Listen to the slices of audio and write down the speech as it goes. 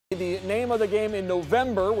the name of the game in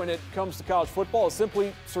November when it comes to college football is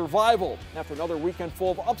simply survival. After another weekend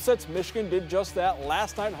full of upsets, Michigan did just that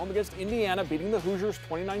last night home against Indiana, beating the Hoosiers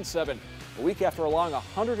 29-7. A week after allowing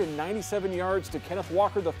 197 yards to Kenneth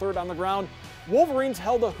Walker III on the ground, Wolverines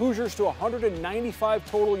held the Hoosiers to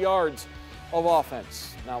 195 total yards of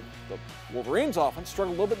offense. Now, the Wolverines offense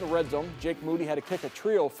struggled a little bit in the red zone. Jake Moody had to kick a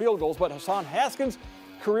trio of field goals, but Hassan Haskins,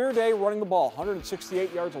 career day running the ball,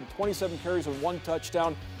 168 yards on 27 carries and 1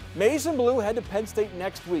 touchdown. Maize and Blue head to Penn State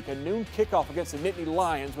next week, a noon kickoff against the Nittany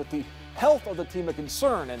Lions, with the health of the team a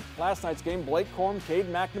concern. And last night's game, Blake Corum,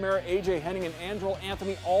 Cade McNamara, A.J. Henning, and Andrel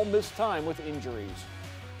Anthony all missed time with injuries.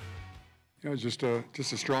 You know, just a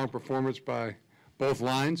strong performance by both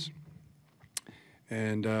lines,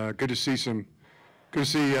 and good to see Luke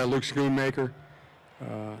Schoonmaker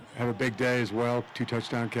have a big day as well, 2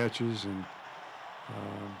 touchdown catches, and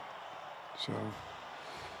so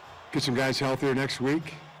get some guys healthier next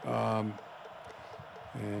week, and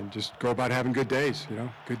just go about having good days. You know,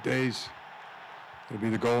 good days. It'll be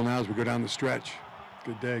the goal now as we go down the stretch.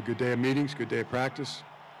 Good day of meetings, good day of practice,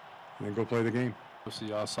 and then go play the game. Obviously,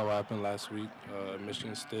 y'all saw what happened last week,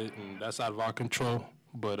 Michigan State, and that's out of our control.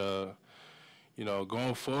 But you know,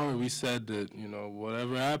 going forward, we said that, you know,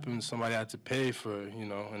 whatever happens, somebody had to pay for, you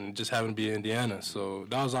know, and just happened to be Indiana. So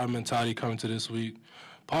that was our mentality coming to this week.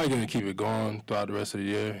 Probably going to keep it going throughout the rest of the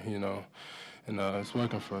year, you know, and it's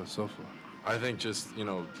working for us so far. I think just, you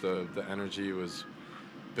know, the energy was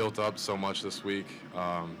built up so much this week,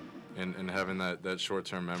 and having that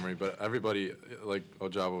short-term memory. But everybody, like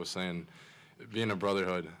Ojabo was saying, being a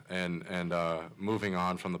brotherhood and moving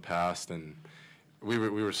on from the past, and we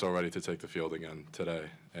were so ready to take the field again today,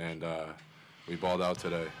 and we balled out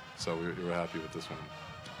today, so we were happy with this one.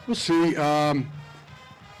 We'll see.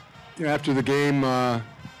 You know, after the game,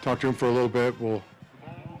 talk to him for a little bit.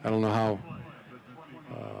 I don't know how.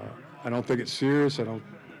 I don't think it's serious. I don't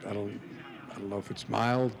know if it's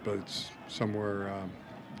mild, but it's somewhere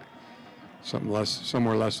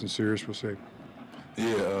less than serious. We'll see.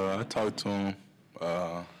 Yeah, I talked to him.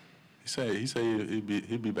 He said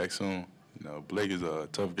he'd be back soon. You know, Blake is a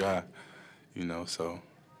tough guy, you know, so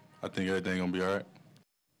I think everything gonna be all right.